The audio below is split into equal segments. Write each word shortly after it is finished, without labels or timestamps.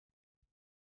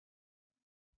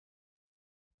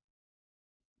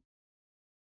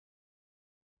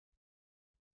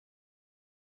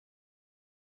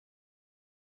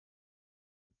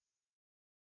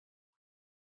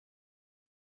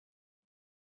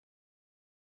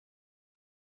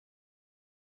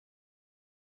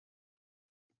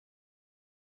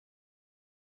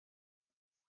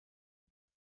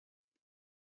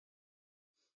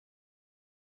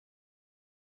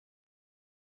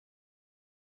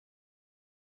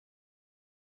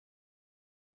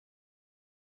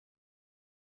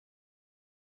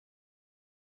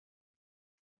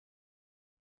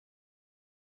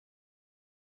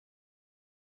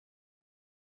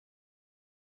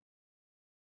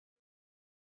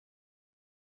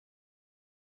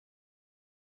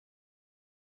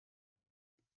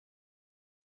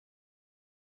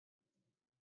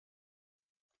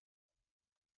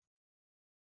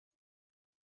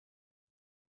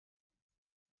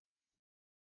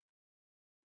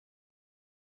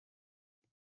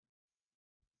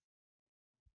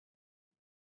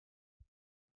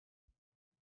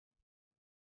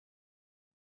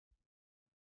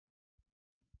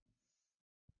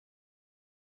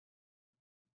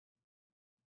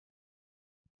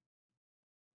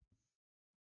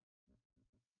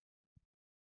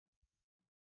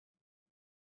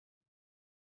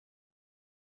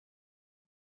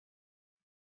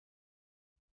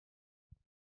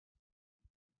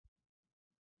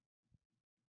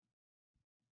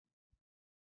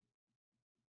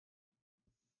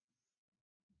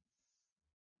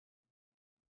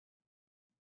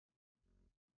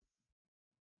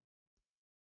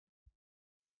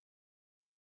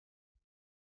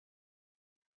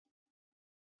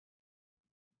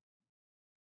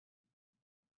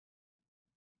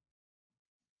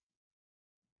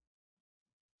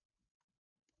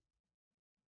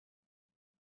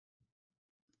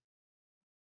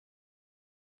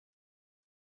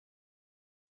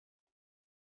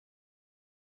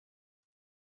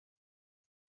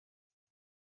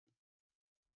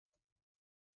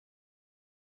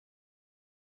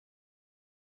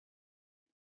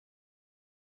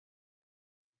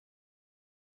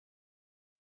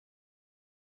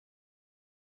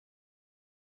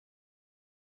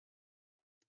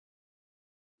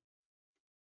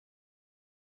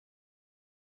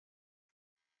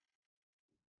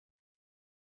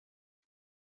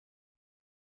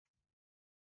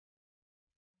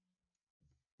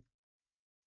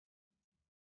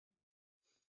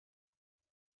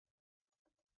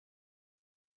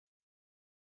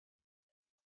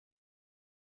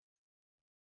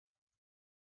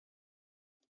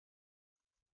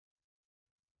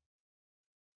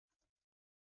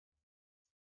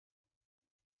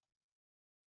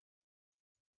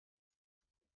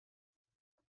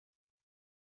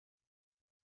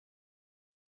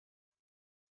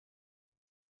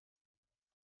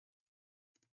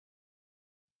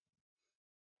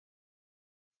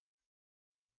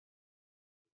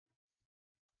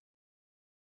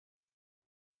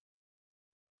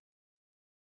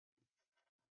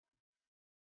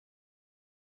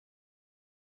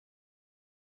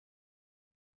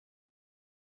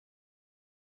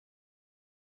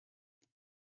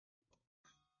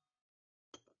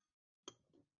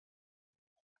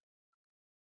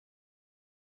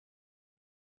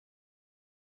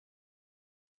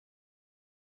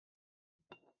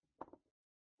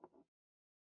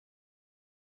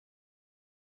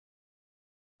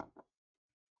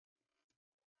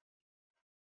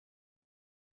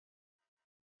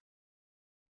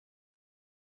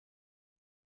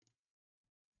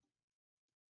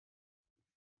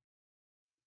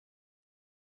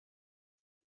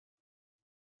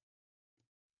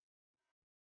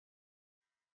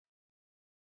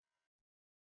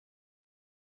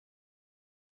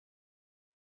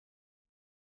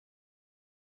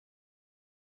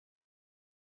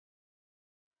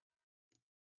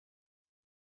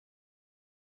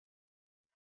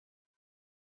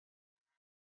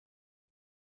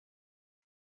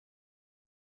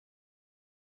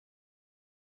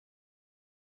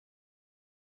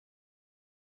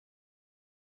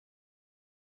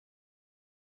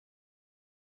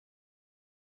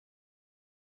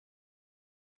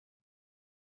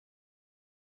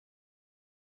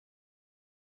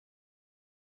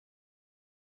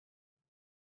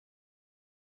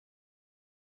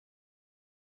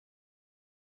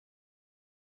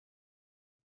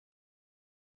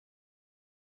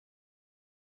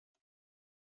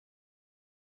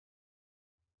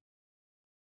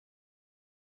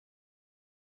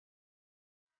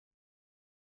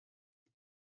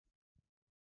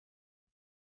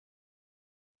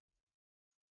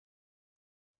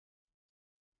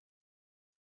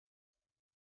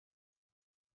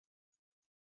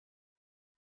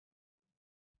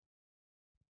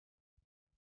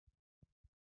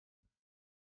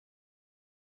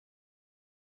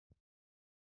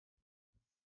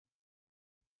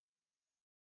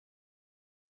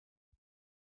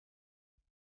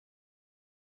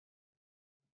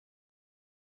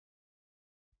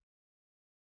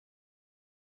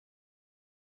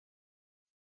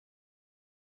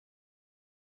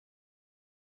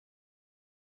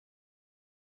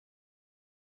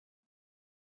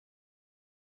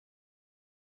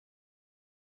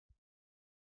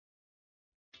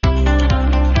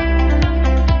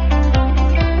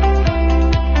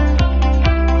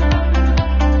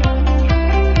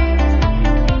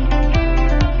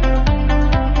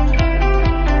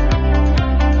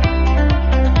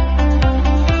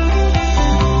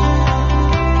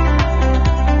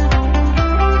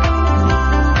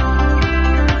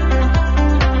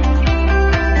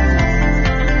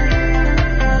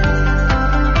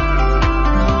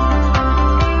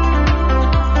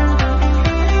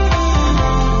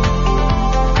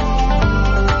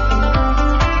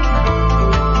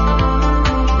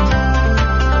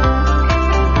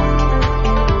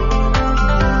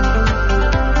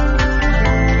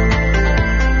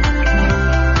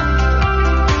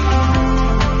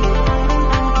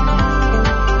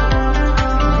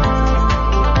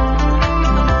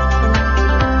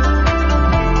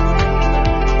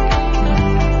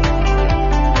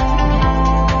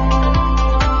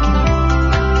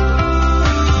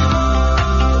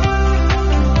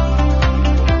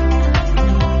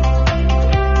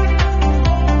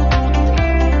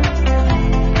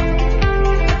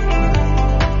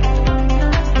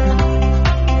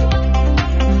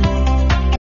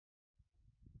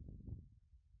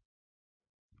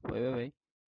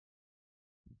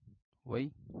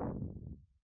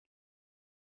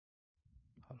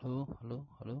hello，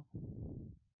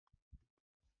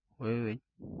喂，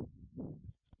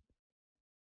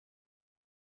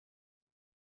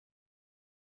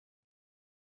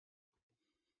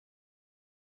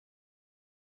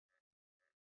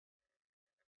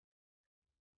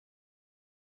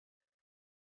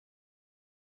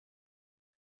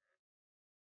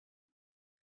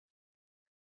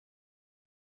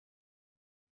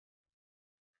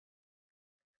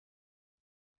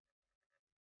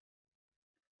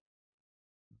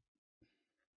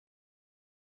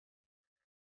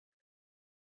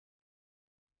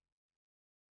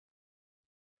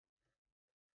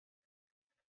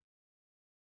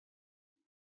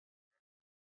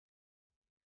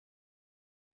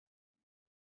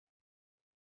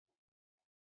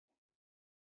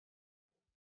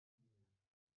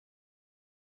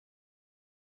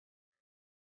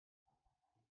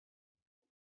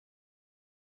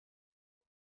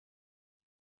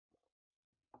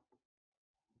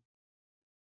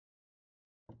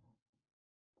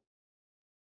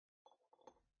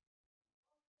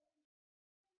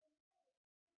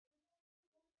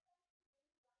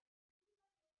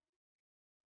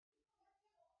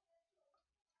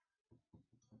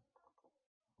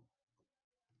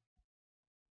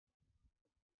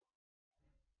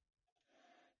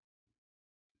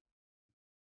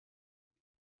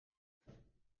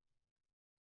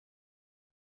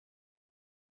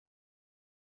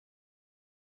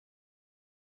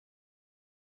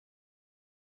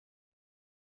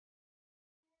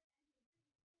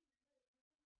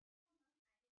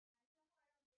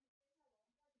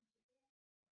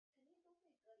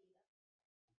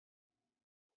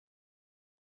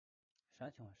啥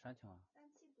情况？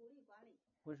三期独立管理。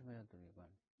为什么要独立管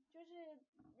理？就是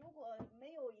如果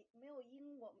没有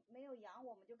阴没有阳，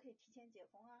我们就可以提前解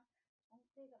封啊。从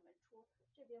这个门出，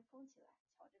这边封起来，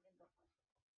桥这边都。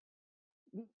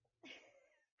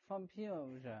放屁吗？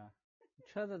不是，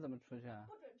车子怎么出去啊？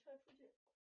不准车出去，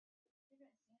只准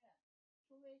行人，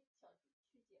除非小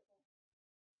区解封。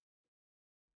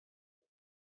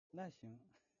那行。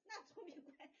那总比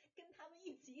跟他们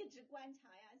一直关强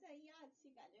呀。现在1、2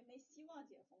期感觉没希望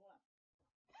解封了。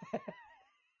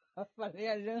把人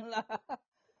家扔了，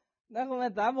那后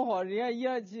面咱不好，人家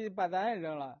1、2期把咱也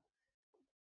扔了。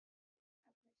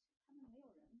他们没有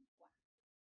人管，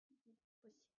不行。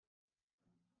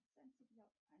3期比较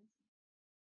团结。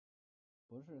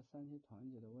不是3期团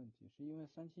结的问题，是因为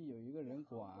3期有一个人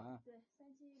管。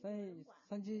对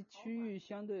，3期区域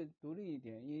相对独立一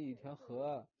点，因为一条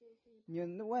河。你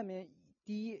那外面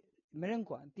第一没人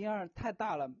管，第二太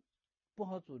大了，不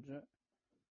好组织，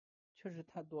确实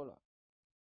太多了。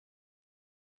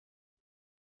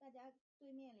大家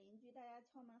对面邻居，大家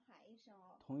敲门喊一声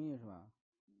哦。同意是吧？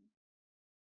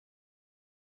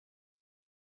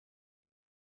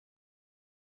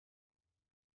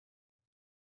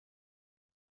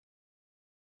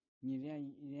你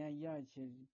人家1、2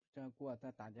期这过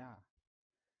再打架，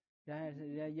人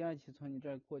家1、2期从你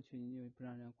这儿过去，你就不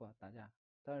让人家过打架，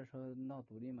到时候闹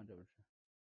独立嘛，这不是？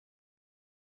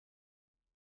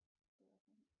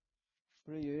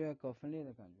不是有点搞分裂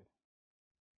的感觉？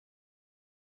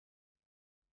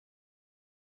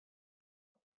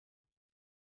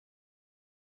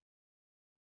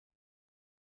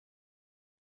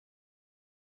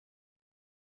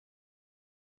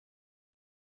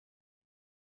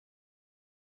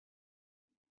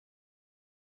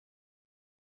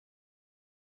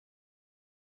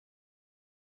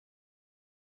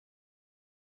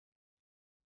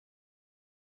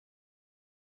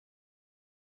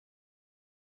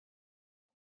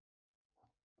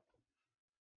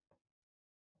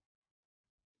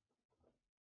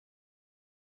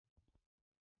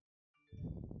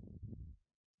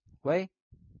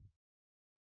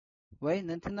喂，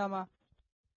能听到吗？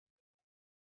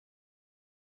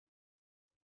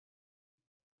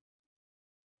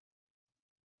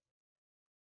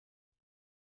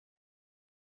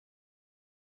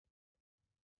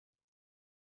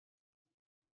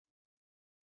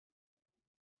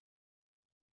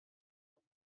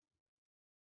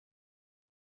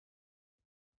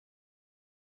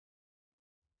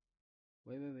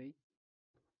喂。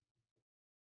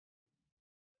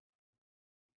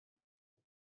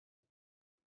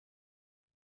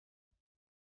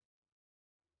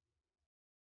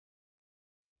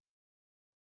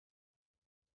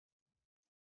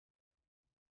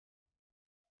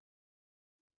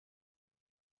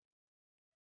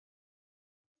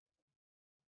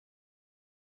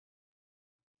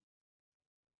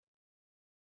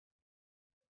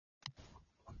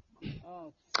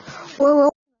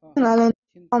进来了，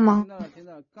听到吗？听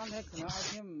到了。刚才可能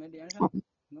2天没连上，可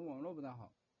能网络不大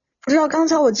好。不知道刚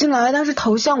才我进来，但是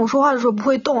头像我说话的时候不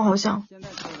会动，好像。现在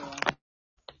可以了吗？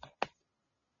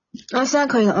啊，现在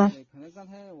可以了，对，可能刚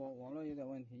才我网络有点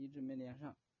问题，一直没连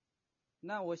上。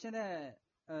那我现在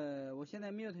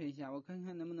mute 一下，我看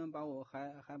看能不能把我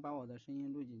还把我的声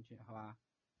音录进去，好吧？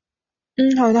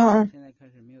好的，好。现在开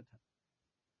始 mute。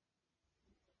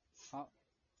好，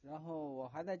然后我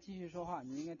还在继续说话，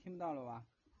你应该听不到了吧？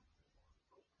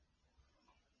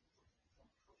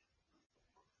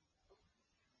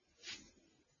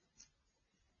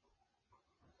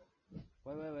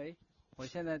喂，我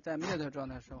现在在 mute 状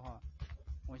态说话，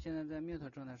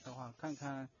看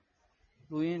看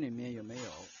录音里面有没有。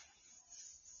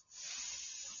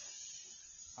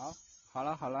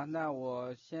好了，那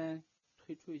我先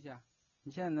退出一下，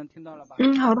你现在能听到了吧？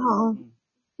好的，好。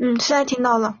现在听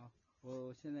到了。好，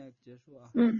我现在结束啊。